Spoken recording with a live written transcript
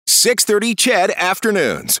6:30 CHED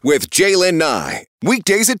Afternoons with Jaylen Nye.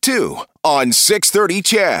 Weekdays at 2 on 6:30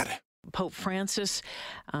 CHED. Pope Francis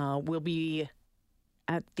will be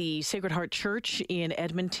at the Sacred Heart Church in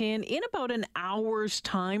Edmonton in about an hour's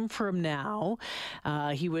time from now.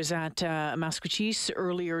 He was at Maskwacis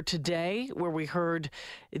earlier today, where we heard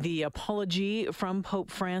the apology from Pope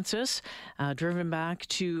Francis, driven back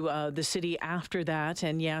to the city after that.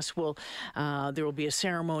 And yes, there will be a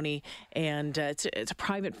ceremony, and it's a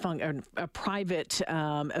private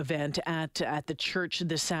event at the church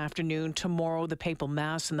this afternoon. Tomorrow, the papal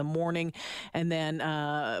mass in the morning, and then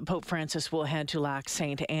Pope Francis will head to Lac St.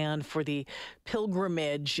 Anne for the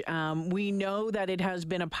pilgrimage. We know that it has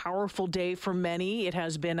been a powerful day for many. It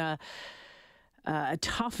has been a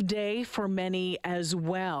tough day for many as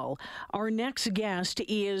well. Our next guest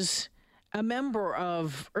is a member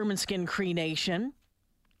of Ermineskin Cree Nation.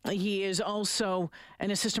 He is also an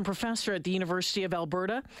assistant professor at the University of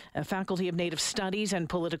Alberta, a Faculty of Native Studies and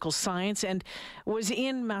Political Science, and was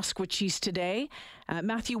in Maskwacis today.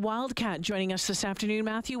 Matthew Wildcat joining us this afternoon.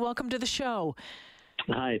 Matthew, welcome to the show.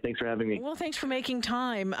 Hi, thanks for having me. Well, thanks for making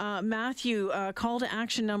time. Matthew, call to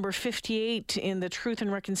action number 58 in the Truth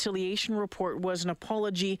and Reconciliation Report was an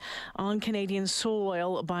apology on Canadian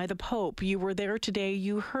soil by the Pope. You were there today.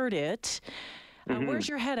 You heard it. Where's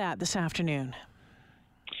your head at this afternoon?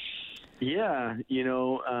 Yeah,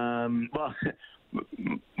 well,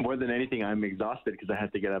 more than anything, I'm exhausted because I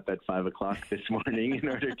had to get up at 5 o'clock this morning in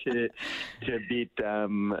order to beat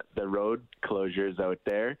the road closures out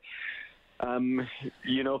there.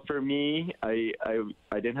 For me, I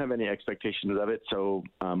didn't have any expectations of it. So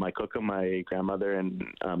my kukum, my grandmother, and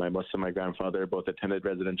my grandfather both attended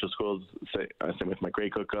residential schools. Same with my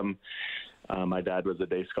great kukum. My dad was a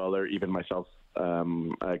day scholar. Even myself,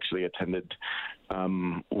 I actually attended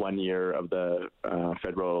 1 year of the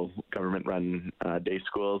federal government-run day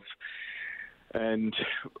schools.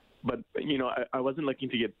 But I wasn't looking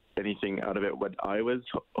to get anything out of it. What I was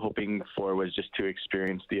hoping for was just to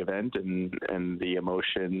experience the event and the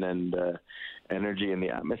emotion and the energy and the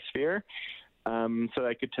atmosphere, so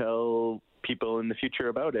I could tell people in the future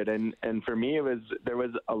about it. And for me, there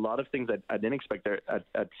was a lot of things that I didn't expect. There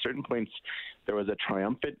at certain points, there was a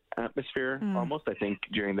triumphant atmosphere almost. I think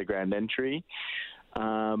during the grand entry.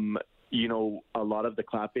 A lot of the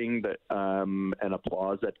clapping and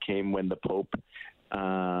applause that came when the Pope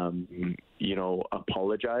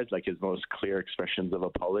apologized, like his most clear expressions of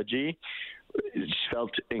apology, it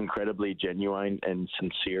felt incredibly genuine and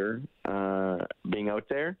sincere being out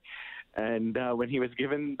there. And when he was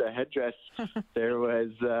given the headdress, there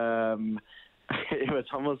was it was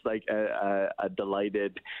almost like a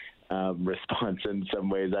delighted response in some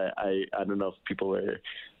ways. I don't know if people were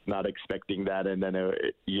not expecting that, and then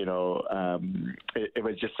it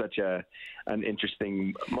was just such an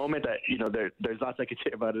interesting moment. There's lots I could say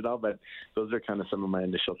about it all, but those are kind of some of my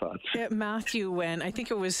initial thoughts. Matthew, when I think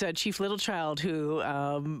it was Chief Littlechild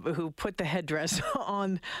who put the headdress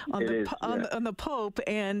on the Pope,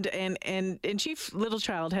 and Chief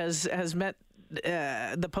Littlechild has met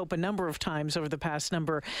the Pope a number of times over the past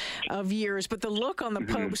number of years, but the look on the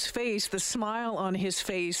Pope's face, the smile on his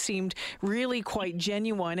face, seemed really quite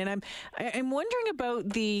genuine. And I'm wondering about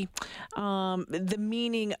the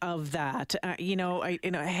meaning of that.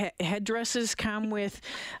 Headdresses come with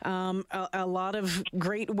a lot of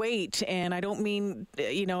great weight, and I don't mean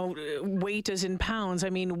weight as in pounds. I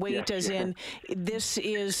mean weight as in this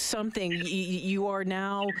is something you are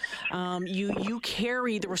now. You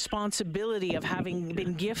carry the responsibility of having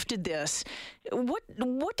been gifted this. What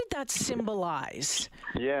did that symbolize?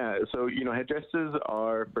 Yeah, so headdresses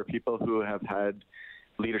are for people who have had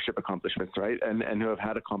leadership accomplishments, right, and who have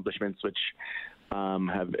had accomplishments which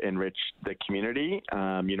have enriched the community.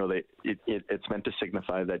 It's meant to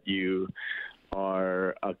signify that you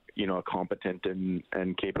are a competent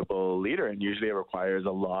and capable leader, and usually it requires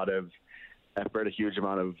a lot of effort, a huge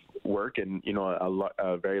amount of work, and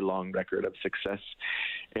a very long record of success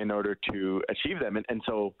in order to achieve them. And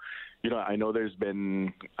so, I know there's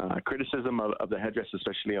been criticism of the headdress,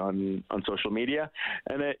 especially on social media,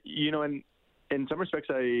 and in some respects,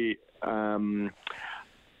 I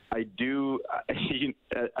do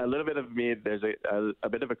a little bit of me. There's a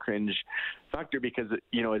bit of a cringe factor because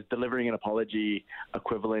is delivering an apology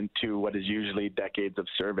equivalent to what is usually decades of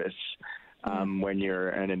service. when you're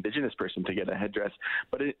an Indigenous person to get a headdress.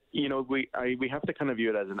 But we have to kind of view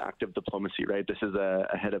it as an act of diplomacy, right? This is a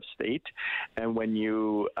head of state, and when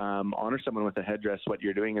you honor someone with a headdress, what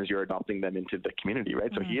you're doing is you're adopting them into the community,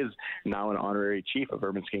 right? So he is now an honorary chief of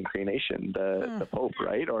Urban-Skin Cree Nation, the Pope,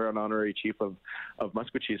 right, or an honorary chief of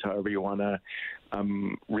Musqueam, however you want to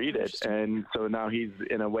read it. And so now he's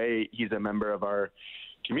a member of our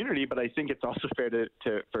community, but I think it's also fair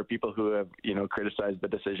for people who have criticized the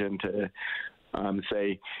decision to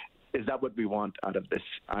say, is that what we want out of this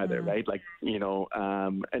either, right? Like,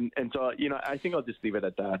 and so I think I'll just leave it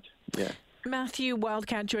at that. Yeah. Matthew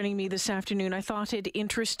Wildcat joining me this afternoon. I thought it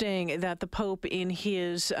interesting that the Pope in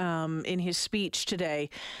his speech today,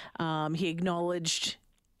 he acknowledged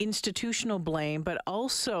institutional blame, but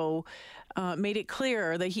also made it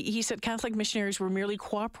clear that he said Catholic missionaries were merely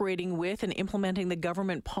cooperating with and implementing the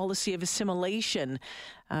government policy of assimilation.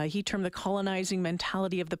 He termed the colonizing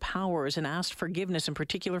mentality of the powers and asked forgiveness, in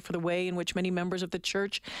particular for the way in which many members of the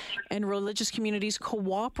church and religious communities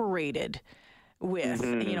cooperated with,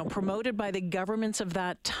 promoted by the governments of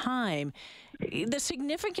that time. The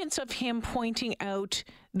significance of him pointing out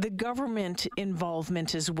the government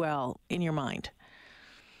involvement as well, in your mind?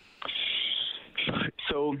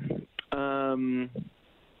 So, I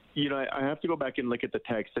have to go back and look at the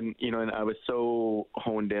text, and I was so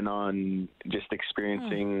honed in on just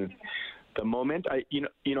experiencing the moment. I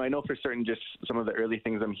know for certain just some of the early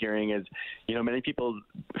things I'm hearing is, many people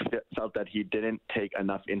felt that he didn't take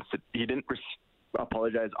enough. He didn't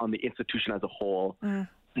apologize on the institution as a whole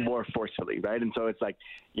more forcefully, right? And so it's like,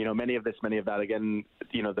 many of that, again,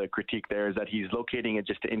 the critique there is that he's locating it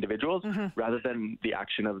just to individuals rather than the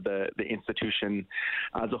action of the institution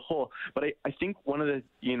as a whole. But I think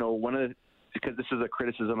because this is a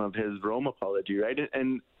criticism of his Rome apology, right?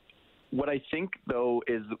 And what I think, though,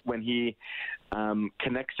 is when he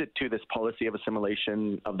connects it to this policy of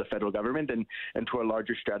assimilation of the federal government and to a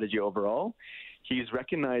larger strategy overall, he's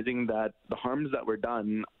recognizing that the harms that were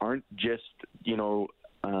done aren't just,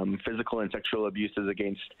 physical and sexual abuses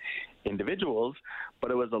against individuals,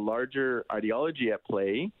 but it was a larger ideology at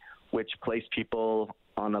play, which placed people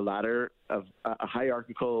on a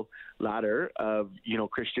hierarchical ladder of,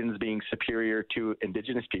 Christians being superior to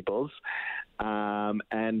Indigenous peoples,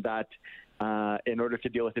 and that in order to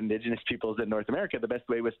deal with Indigenous peoples in North America, the best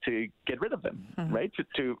way was to get rid of them, right?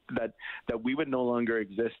 That we would no longer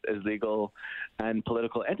exist as legal and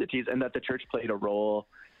political entities, and that the church played a role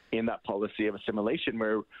in that policy of assimilation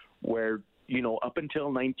where up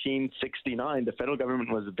until 1969, the federal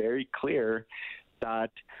government was very clear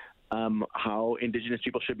that how Indigenous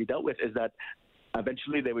people should be dealt with is that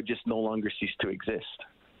eventually they would just no longer cease to exist,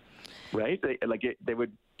 right? We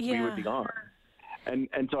would be gone.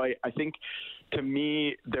 And so I think, to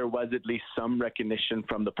me, there was at least some recognition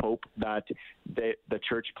from the Pope that the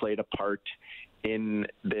church played a part in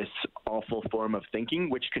this awful form of thinking,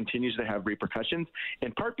 which continues to have repercussions,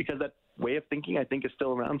 in part because that way of thinking, I think, is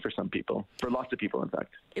still around for some people, for lots of people, in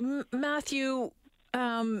fact. Matthew,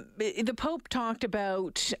 the Pope talked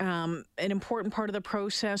about an important part of the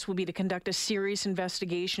process will be to conduct a serious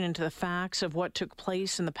investigation into the facts of what took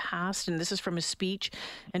place in the past, and this is from his speech,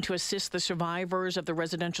 and to assist the survivors of the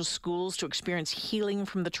residential schools to experience healing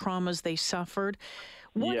from the traumas they suffered.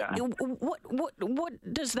 What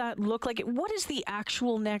does that look like? What is the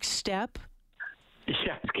actual next step?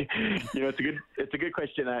 Yeah, it's a good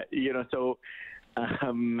question. So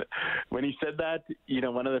when he said that,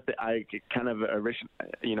 one of the things I kind of,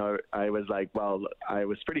 I was like, well, I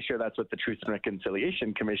was pretty sure that's what the Truth and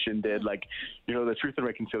Reconciliation Commission did. Like, the Truth and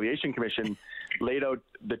Reconciliation Commission laid out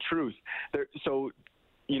the truth.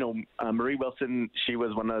 Marie Wilson, she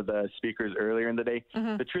was one of the speakers earlier in the day.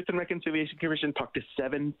 The Truth and Reconciliation Commission talked to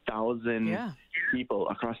 7,000 people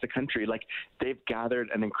across the country. Like, they've gathered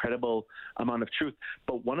an incredible amount of truth.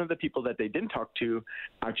 But one of the people that they didn't talk to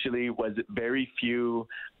actually was very few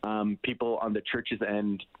people on the church's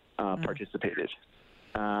end participated.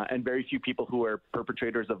 And very few people who were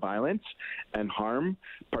perpetrators of violence and harm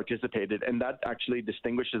participated. And that actually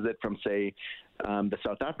distinguishes it from, say, the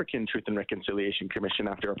South African Truth and Reconciliation Commission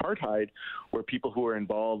after apartheid, where people who were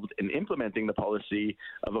involved in implementing the policy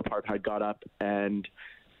of apartheid got up and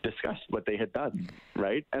discussed what they had done,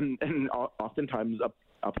 right? And oftentimes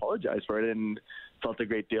apologized for it and felt a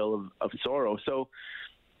great deal of sorrow. So,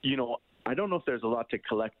 I don't know if there's a lot to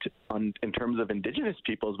collect in terms of Indigenous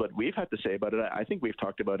peoples, what we've had to say about it. I think we've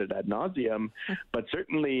talked about it ad nauseum, but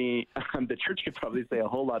certainly the church could probably say a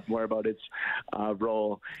whole lot more about its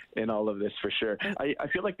role in all of this, for sure. I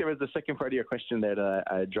feel like there was a second part of your question that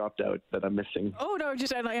I dropped out that I'm missing. Oh, no, I'm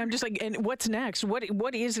just like, and what's next?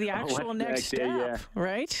 What is the actual next step,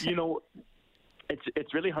 right?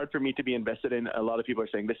 it's really hard for me to be invested in. A lot of people are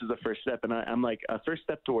saying this is the first step, and I'm like, a first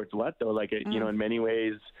step towards what though? Like, you know, in many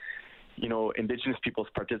ways, you know, Indigenous peoples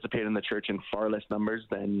participate in the church in far less numbers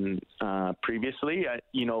than previously.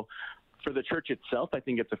 You know, for the church itself, I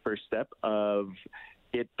think it's a first step of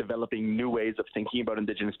it developing new ways of thinking about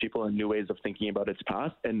Indigenous people and new ways of thinking about its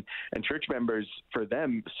past. And church members, for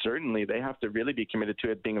them, certainly they have to really be committed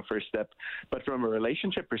to it being a first step. But from a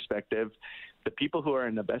relationship perspective, the people who are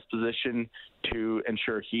in the best position to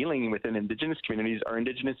ensure healing within Indigenous communities are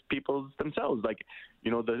Indigenous peoples themselves. Like,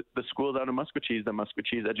 you know, the schools out of Maskwacis, the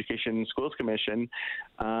Maskwacis Education Schools Commission,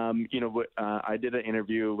 you know, I did an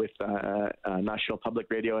interview with National Public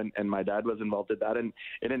Radio, and my dad was involved in that. And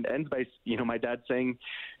it ends by, you know, my dad saying,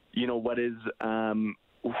 you know,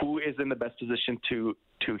 who is in the best position to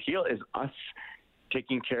heal is us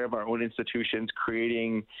taking care of our own institutions,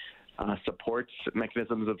 creating supports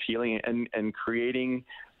mechanisms of healing, and creating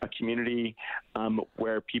a community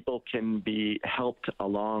where people can be helped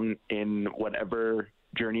along in whatever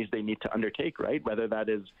journeys they need to undertake, right? Whether that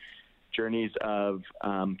is journeys of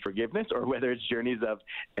forgiveness or whether it's journeys of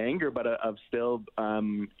anger, but of still,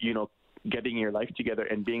 you know, getting your life together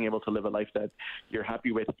and being able to live a life that you're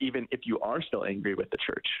happy with, even if you are still angry with the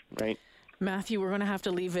church, right? Matthew, we're going to have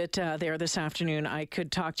to leave it there this afternoon. I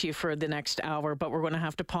could talk to you for the next hour, but we're going to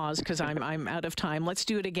have to pause because I'm out of time. Let's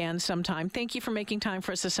do it again sometime. Thank you for making time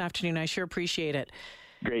for us this afternoon. I sure appreciate it.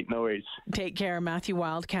 Great, no worries. Take care. Matthew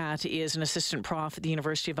Wildcat is an assistant prof at the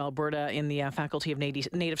University of Alberta in the Faculty of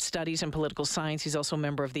Native Studies and Political Science. He's also a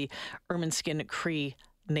member of the Ermineskin Cree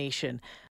Nation.